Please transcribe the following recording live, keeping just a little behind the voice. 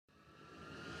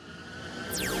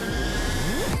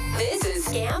This is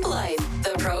Camp Life,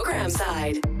 the program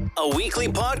side. A weekly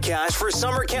podcast for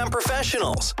summer camp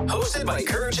professionals. Hosted by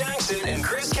Curt Jackson and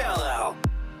Chris Callow.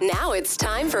 Now it's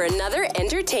time for another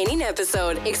entertaining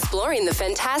episode exploring the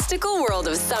fantastical world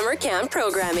of summer camp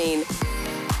programming.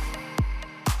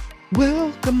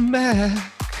 Welcome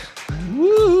back.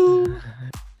 Woo!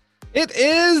 It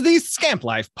is the Scamp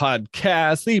Life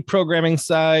podcast, the programming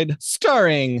side,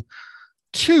 starring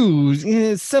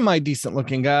two semi-decent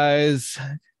looking guys,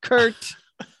 Curt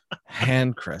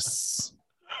and Chris.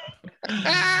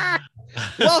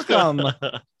 Welcome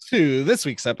to this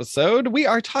week's episode. We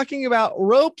are talking about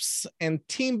ropes and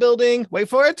team building. Wait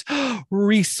for it.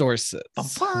 Resources.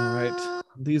 All right.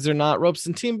 These are not ropes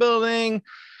and team building,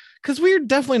 because we're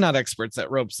definitely not experts at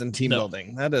ropes and team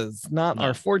building. That is not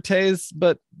our fortes,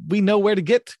 but we know where to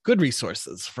get good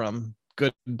resources from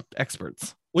good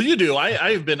experts. Well, you do.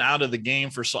 I've been out of the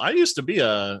game I used to be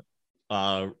a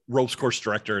ropes course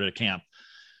director at a camp,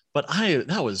 but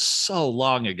that was so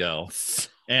long ago.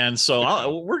 And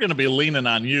so we're going to be leaning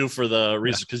on you for the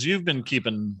reasons, because you've been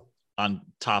keeping on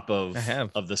top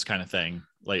of this kind of thing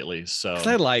lately. So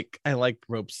I like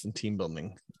ropes and team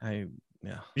building.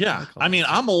 Yeah. I mean,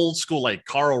 I'm old school, like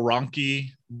Carl Ronke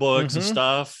books and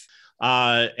stuff.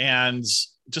 And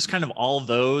just kind of all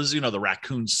those, the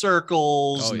raccoon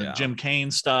circles and the Jim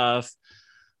Kane stuff.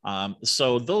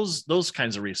 So those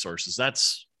kinds of resources,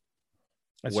 that's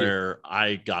where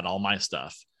I got all my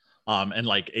stuff. And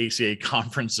like ACA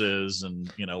conferences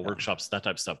and, workshops, that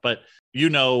type of stuff. But you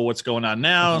know what's going on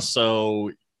now.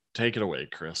 So take it away,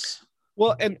 Chris.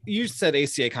 Well, and you said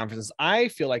ACA conferences. I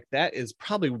feel like that is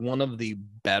probably one of the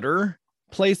better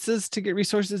places to get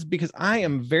resources, because I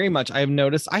have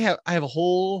noticed I have a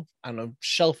whole,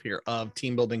 shelf here of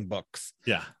team building books.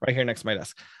 Yeah. Right here next to my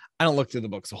desk. I don't look through the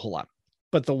books a whole lot,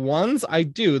 but the ones I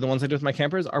do with my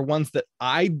campers are ones that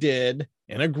I did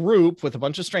in a group with a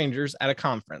bunch of strangers at a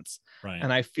conference. Right.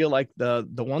 And I feel like the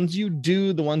ones you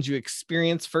do, the ones you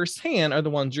experience firsthand are the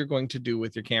ones you're going to do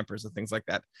with your campers and things like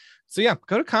that. So yeah,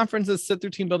 go to conferences, sit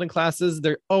through team building classes.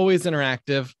 They're always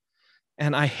interactive.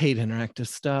 And I hate interactive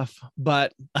stuff,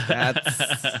 but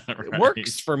it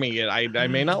works for me. I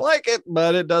may not like it,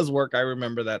 but it does work. I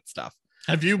remember that stuff.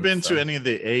 Have you been to any of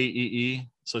the AEE,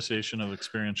 Association of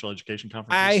Experiential Education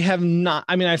conferences? I have not.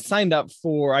 I mean, I signed up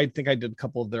for, I think I did a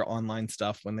couple of their online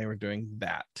stuff when they were doing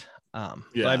that. But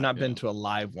I've not been to a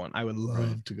live one. I would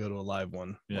love to go to a live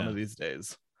one one of these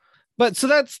days. But so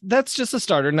that's just a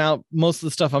starter. Now, most of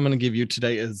the stuff I'm going to give you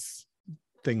today is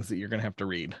things that you're going to have to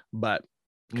read, but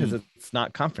because it's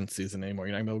not conference season anymore.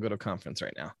 You're not going to go to a conference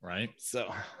right now. Right.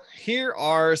 So here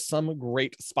are some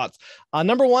great spots.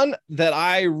 Number one that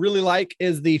I really like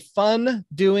is the Fun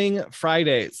Doing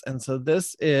Fridays. And so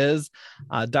this is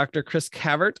Dr. Chris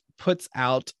Cavert puts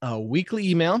out a weekly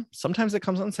email. Sometimes it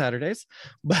comes on Saturdays,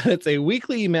 but it's a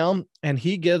weekly email, and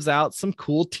he gives out some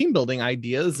cool team building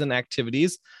ideas and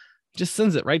activities. Just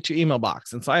sends it right to your email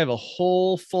box. And so I have a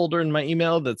whole folder in my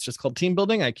email that's just called team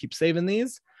building. I keep saving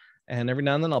these. And every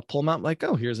now and then I'll pull them out like,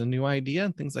 oh, here's a new idea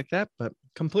and things like that. But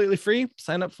completely free.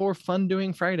 Sign up for Fun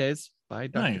Doing Fridays by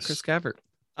Dr. Chris Cavert.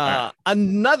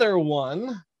 Another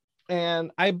one,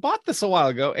 and I bought this a while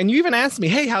ago, and you even asked me,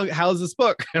 hey, how's this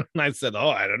book? And I said, oh,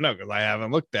 I don't know, because I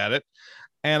haven't looked at it.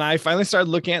 And I finally started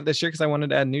looking at this year because I wanted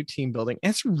to add new team building.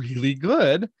 It's really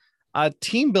good.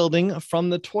 Team Building from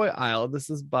the Toy Aisle. This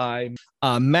is by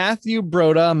Matthew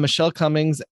Broda, Michelle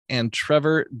Cummings, and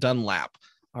Trevor Dunlap.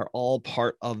 Are all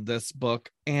part of this book,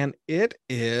 and it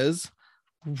is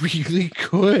really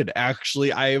good.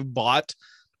 Actually, I have bought,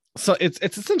 so it's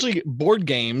essentially board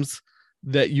games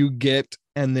that you get,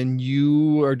 and then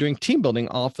you are doing team building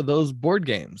off of those board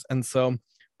games. And so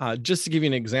just to give you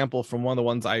an example from one of the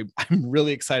ones I'm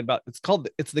really excited about,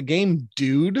 it's the game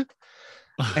Dude.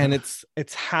 And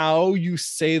it's how you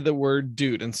say the word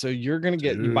dude. And so you're gonna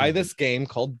you buy this game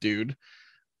called Dude.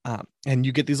 And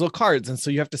you get these little cards, and so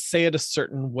you have to say it a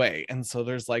certain way. And so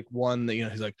there's like one that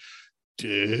he's like,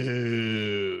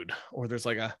 dude, or there's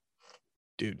like a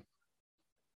dude,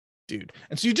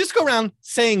 and so you just go around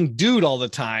saying dude all the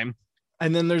time.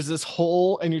 And then there's this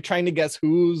whole, and you're trying to guess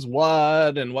who's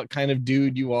what and what kind of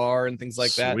dude you are and things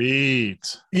like that.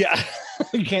 Sweet. Yeah.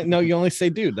 You only say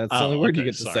dude. That's the only word you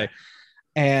get to say.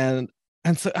 And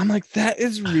so I'm like, that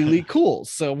is really cool.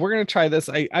 So we're going to try this.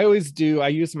 I always do. I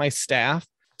use my staff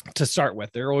to start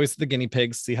with. They're always the guinea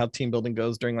pigs, see how team building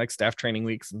goes during like staff training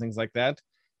weeks and things like that.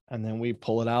 And then we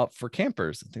pull it out for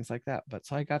campers and things like that. But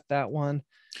so I got that one.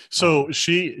 So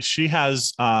she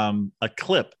has a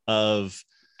clip of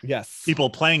people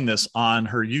playing this on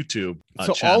her YouTube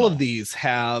so channel. All of these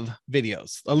have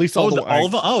videos, at least all of them.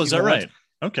 Oh, is that right?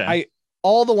 Okay.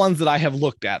 all the ones that I have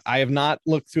looked at, I have not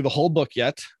looked through the whole book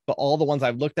yet, but all the ones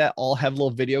I've looked at all have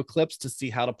little video clips to see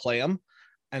how to play them.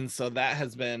 And so that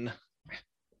has been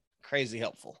crazy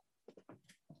helpful.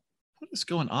 What is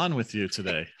going on with you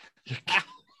today?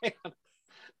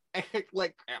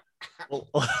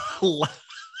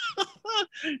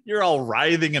 You're all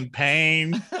writhing in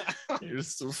pain. You're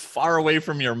so far away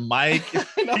from your mic.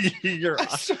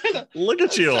 Look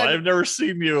at you. I've never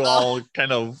seen you all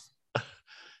kind of.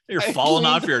 You're falling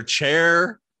off your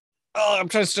chair. Oh, I'm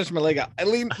trying to stretch my leg out.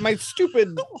 My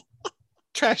stupid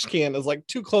trash can is like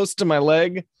too close to my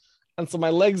leg. And so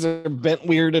my legs are bent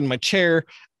weird in my chair.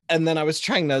 And then I was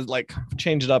trying to like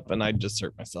change it up and I just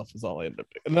hurt myself is all I ended up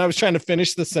doing. And then I was trying to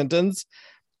finish the sentence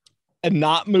and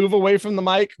not move away from the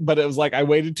mic, but it was like I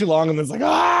waited too long and it's like,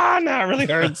 now it really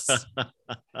hurts. All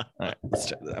right,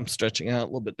 I'm stretching out a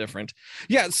little bit different.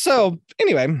 Yeah. So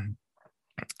anyway,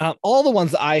 all the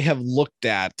ones I have looked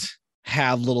at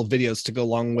have little videos to go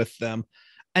along with them.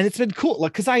 And it's been cool.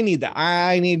 Like, cause I need that.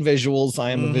 I need visuals.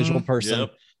 I am a visual person.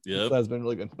 Yep. So that's been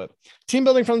really good. But team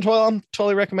building from the toilet,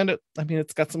 totally recommend it. I mean,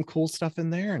 it's got some cool stuff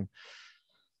in there and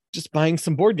just buying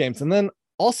some board games. And then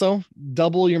also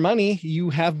double your money. You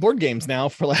have board games now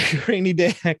for like rainy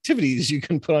day activities. You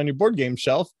can put on your board game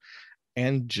shelf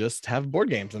and just have board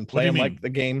games and play them like the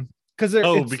game.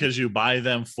 Because you buy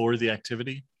them for the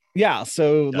activity. Yeah.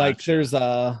 So like there's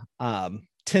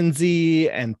Tinsy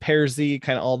and Pairsy,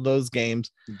 kind of all those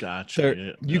games.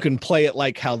 Gotcha. You can play it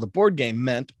like how the board game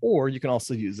meant, or you can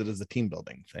also use it as a team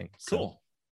building thing. Cool.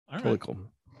 All right. Really cool.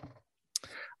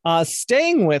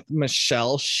 Staying with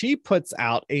Michelle, she puts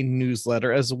out a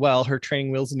newsletter as well, her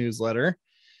Training Wheels newsletter.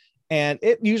 And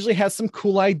it usually has some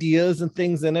cool ideas and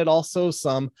things in it. Also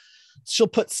she'll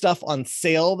put stuff on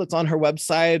sale that's on her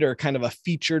website or kind of a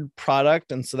featured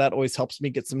product. And so that always helps me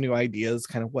get some new ideas,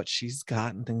 kind of what she's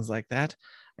got and things like that.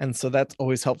 And so that's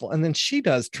always helpful. And then she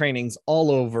does trainings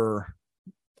all over.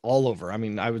 I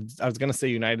mean, I was going to say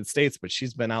United States, but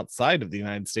she's been outside of the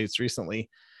United States recently.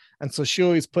 And so she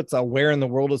always puts a where in the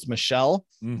world is Michelle.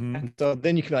 Mm-hmm. And so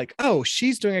then you can be like, oh,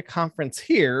 she's doing a conference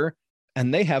here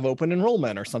and they have open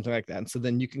enrollment or something like that. And so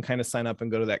then you can kind of sign up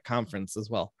and go to that conference as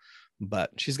well.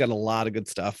 But she's got a lot of good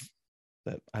stuff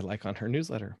that I like on her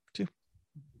newsletter too.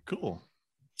 Cool.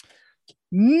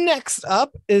 Next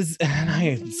up is, and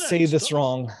I say this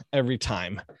wrong every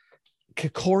time.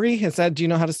 Kikori, do you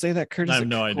know how to say that, Curt? I have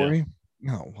no idea.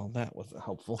 No, well, that wasn't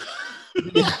helpful.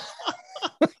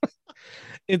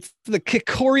 It's the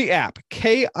Kikori App,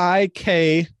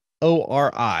 Kikori,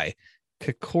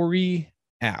 Kikori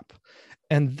App.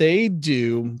 And they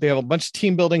have a bunch of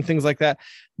team building, things like that.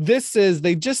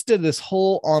 They just did this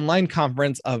whole online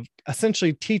conference of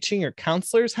essentially teaching your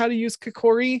counselors how to use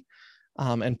Kikori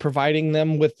and providing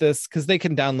them with this, because they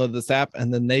can download this app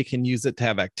and then they can use it to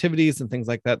have activities and things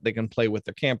like that. They can play with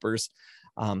their campers.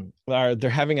 They're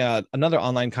having another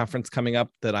online conference coming up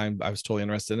that I was totally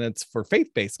interested in. It's for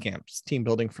faith-based camps, team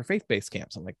building for faith-based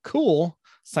camps. I'm like, cool.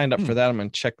 Signed up for that. I'm going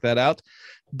to check that out.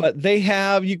 But you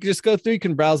can just go through, you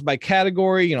can browse by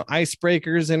category,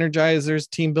 icebreakers, energizers,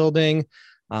 team building,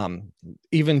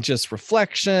 even just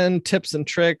reflection, tips and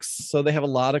tricks. So they have a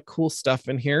lot of cool stuff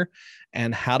in here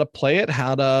and how to play it,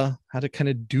 how to kind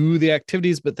of do the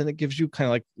activities. But then it gives you kind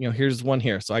of like, here's one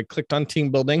here. So I clicked on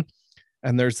team building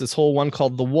and there's this whole one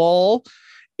called The Wall.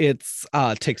 It's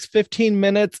takes 15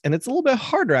 minutes and it's a little bit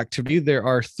harder activity. There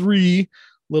are 3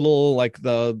 little like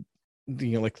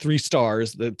like 3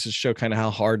 stars to show kind of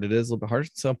how hard it is, a little bit harder.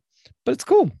 So, but it's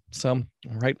cool. So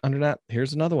right under that,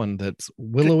 here's another one that's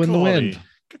Willow in the Wind.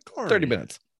 Kikori. 30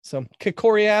 minutes. So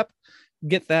Kikori App,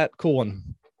 get that cool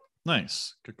one.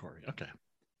 Nice. Kikori. Okay.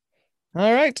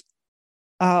 All right.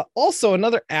 Also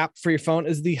another app for your phone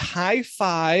is the High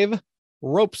Five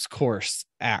Ropes Course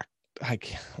app.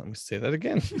 Let me say that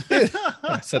again.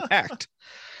 I said act.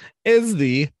 Is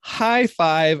the High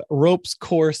Five Ropes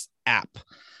Course app.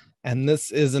 And this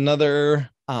is another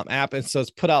app. And so it's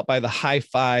put out by the High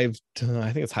Five.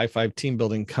 I think it's High Five Team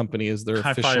Building Company is their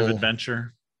High official Five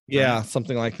Adventure. Yeah, right?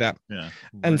 Something like that. Yeah.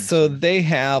 And so they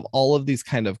have all of these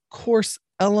kind of course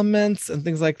elements and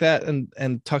things like that.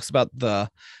 And talks about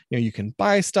you can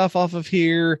buy stuff off of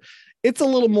here. It's a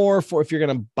little more for if you're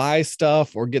going to buy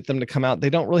stuff or get them to come out. They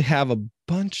don't really have a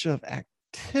bunch of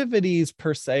activities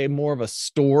per se, more of a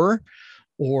store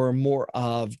or more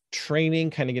of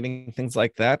training, kind of getting things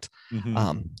like that.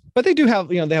 Mm-hmm. But they do have,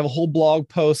 they have a whole blog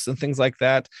posts and things like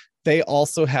that. They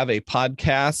also have a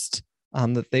podcast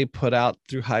that they put out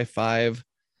through High Five.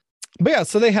 But yeah,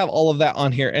 so they have all of that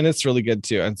on here and it's really good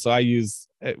too. And so I use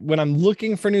it when I'm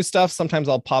looking for new stuff. Sometimes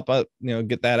I'll pop up,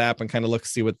 get that app and kind of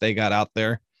see what they got out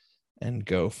there and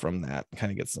go from that,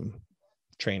 kind of get some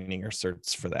training or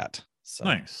certs for that. So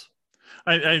nice.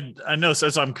 I know,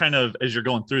 as I'm kind of, as you're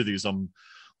going through these, I'm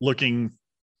looking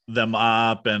them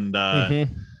up, and I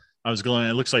was going,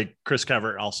 it looks like Chris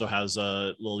Cavert also has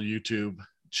a little YouTube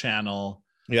channel.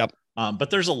 Yep. But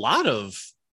there's a lot of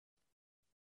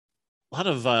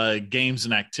games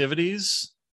and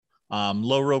activities,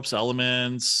 low ropes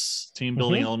elements, team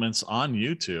building elements on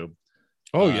YouTube.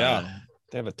 Oh yeah,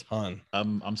 they have a ton.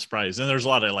 I'm surprised. And there's a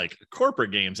lot of like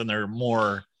corporate games, and they're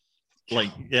more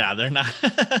like, yeah, they're not,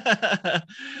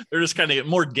 they're just kind of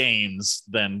more games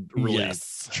than really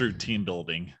true team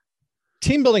building.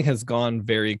 Team building has gone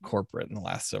very corporate in the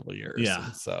last several years.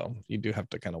 Yeah. So you do have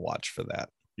to kind of watch for that.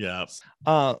 Yeah.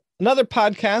 Another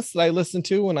podcast that I listen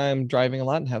to when I'm driving a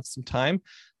lot and have some time.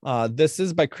 This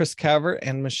is by Chris Cavert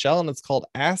and Michelle, and it's called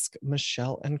Ask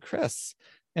Michelle and Chris.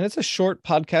 And it's a short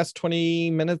podcast, 20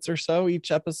 minutes or so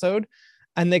each episode.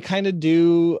 And they kind of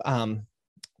do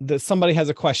somebody has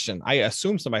a question. I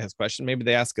assume somebody has a question. Maybe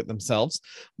they ask it themselves,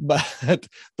 but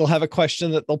they'll have a question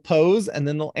that they'll pose and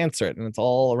then they'll answer it. And it's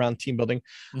all around team building.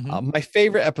 My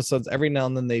favorite episodes, every now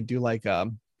and then they do like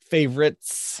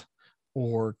favorites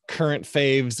or current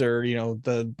faves, or, you know,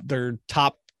 their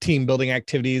top team building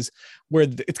activities, where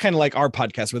it's kind of like our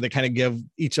podcast, where they kind of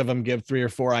each of them give 3 or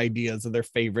 4 ideas of their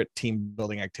favorite team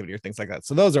building activity or things like that.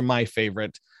 So those are my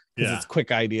favorite, because it's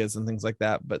quick ideas and things like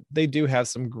that. But they do have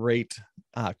some great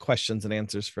questions and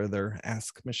answers for their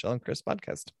Ask Michelle and Chris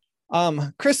podcast.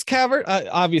 Chris Cavert,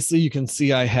 obviously you can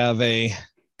see I have a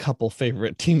couple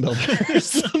favorite team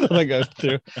builders that I go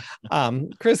through.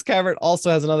 Chris Cavert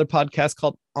also has another podcast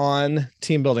called On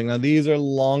Team Building. Now these are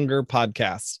longer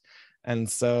podcasts, and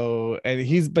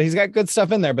he's got good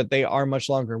stuff in there, but they are much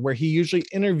longer, where he usually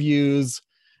interviews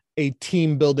a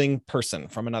team building person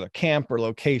from another camp or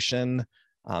location.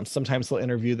 Sometimes he'll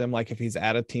interview them, like if he's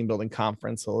at a team building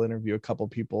conference, he'll interview a couple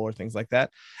people or things like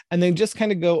that. And then just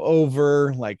kind of go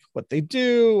over like what they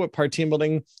do, what part of team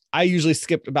building. I usually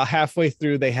skip about halfway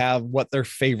through. They have what their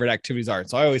favorite activities are.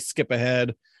 So I always skip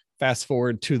ahead, fast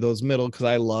forward to those middle, because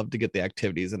I love to get the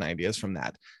activities and ideas from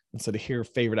that. And so to hear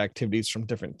favorite activities from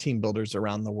different team builders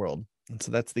around the world. And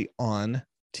so that's the On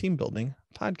Team Building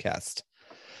podcast.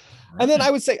 And then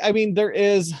I would say, I mean, there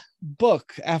is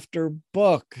book after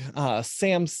book.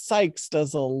 Sam Sykes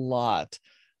does a lot.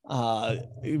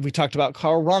 We talked about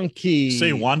Carl Ronke.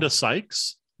 Say Wanda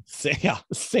Sykes? Sam Oh,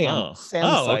 Sykes.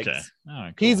 okay. All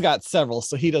right, cool. He's got several.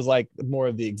 So he does like more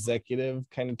of the executive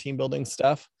kind of team building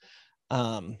stuff.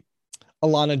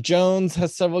 Alana Jones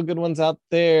has several good ones out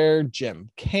there.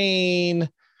 Jim Kane.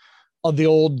 All the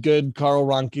old good Carl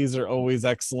Ronkes are always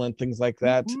excellent. Things like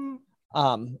that.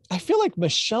 I feel like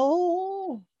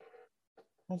Michelle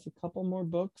has a couple more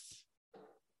books.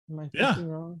 Am I thinking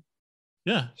wrong?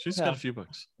 Yeah, she's got a few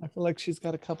books. I feel like she's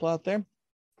got a couple out there.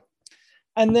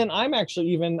 And then I'm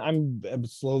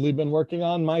slowly been working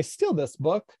on my Steal This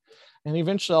book, and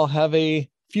eventually I'll have a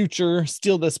future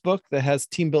Steal This book that has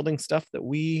team building stuff that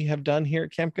we have done here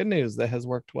at Camp Good News that has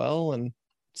worked well and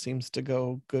seems to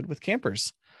go good with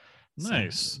campers.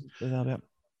 Nice. So,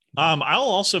 I'll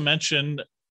also mention,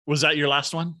 was that your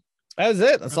last one? That's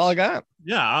it. That's all I got.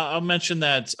 Yeah, I'll mention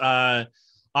that on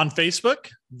Facebook,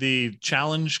 the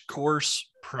Challenge Course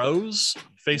Pros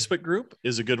Facebook group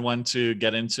is a good one to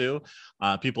get into.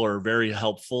 People are very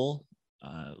helpful.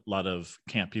 A lot of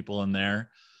camp people in there.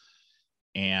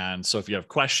 And so if you have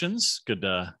questions, good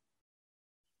to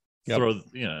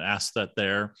ask that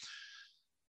there.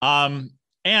 And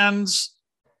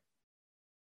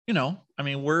I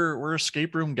mean, we're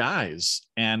escape room guys,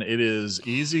 and it is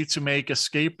easy to make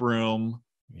escape room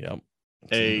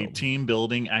a team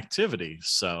building activity.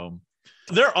 So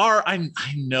there are, I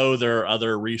know there are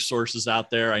other resources out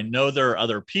there. I know there are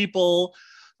other people.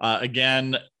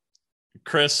 Again,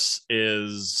 Chris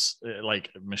is like,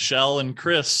 Michelle and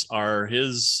Chris are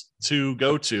his to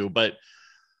go to, but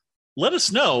let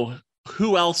us know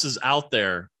who else is out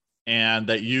there and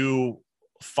that you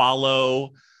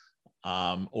follow,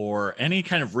 or any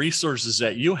kind of resources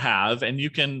that you have. And you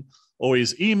can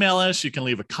always email us. You can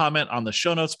leave a comment on the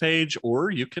show notes page, or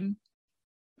you can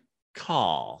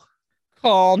call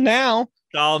now.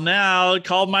 Call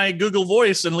my Google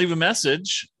Voice and leave a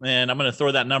message. And I'm going to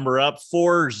throw that number up,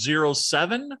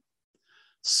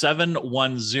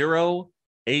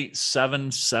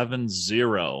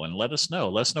 407-710-8770. And let us know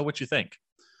what you think.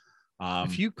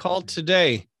 If you call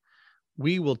today,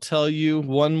 we will tell you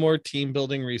one more team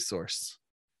building resource.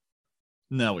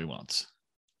 No, we won't.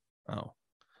 Oh,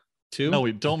 2? No,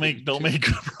 we don't make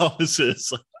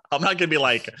promises. I'm not going to be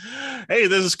like, hey,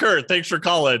 this is Curt. Thanks for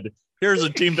calling. Here's a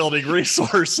team building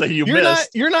resource that you you're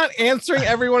missed. You're not answering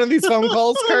every one of these phone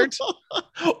calls, Curt.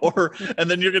 And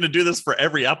then you're going to do this for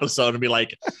every episode and be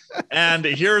like, and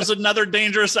here's another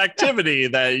dangerous activity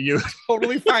that you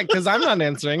totally fine. Cause I'm not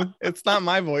answering. It's not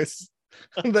my voice.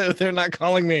 They're not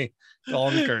calling me.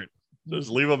 Calling Curt.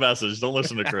 Just leave a message. Don't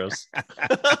listen to Chris.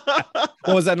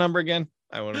 What was that number again?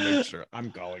 I want to make sure I'm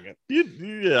calling it.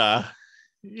 Yeah.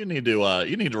 You need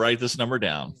to write this number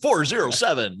down.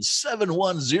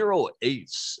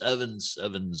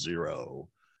 407-710-8770.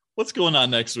 What's going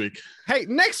on next week? Hey,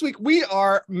 next week we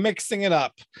are mixing it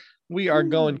up. We are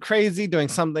going crazy, doing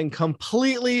something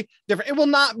completely different. It will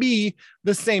not be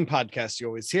the same podcast you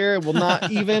always hear. It will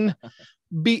not even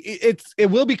be.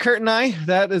 It will be Curt and I.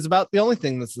 That is about the only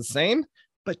thing that's the same.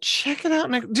 But check it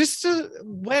out next, just to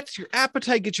whet your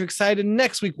appetite, get you excited.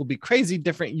 Next week will be crazy,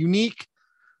 different, unique.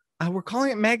 We're calling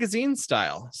it magazine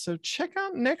style. So check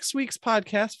out next week's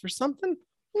podcast for something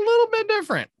a little bit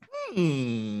different.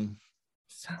 Sounds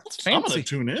fancy. I'm going to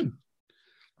tune in.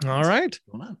 All right.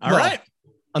 All right.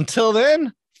 Until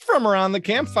then, from around the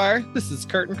campfire, this is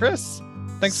Curt and Chris.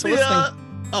 Thanks for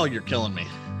listening. Oh, you're killing me.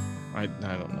 I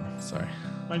don't know. Sorry.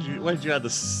 Why'd you add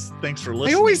this? Thanks for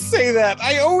listening. I always say that.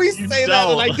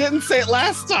 And I didn't say it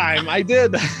last time. I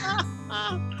did.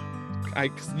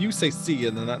 You say see,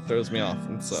 and then that throws me off.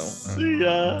 And so see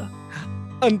ya.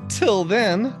 Until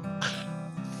then,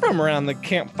 from around the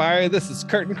campfire, this is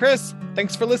Curt and Chris.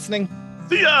 Thanks for listening.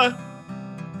 See ya.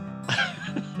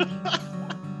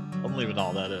 I'm leaving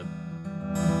all that in.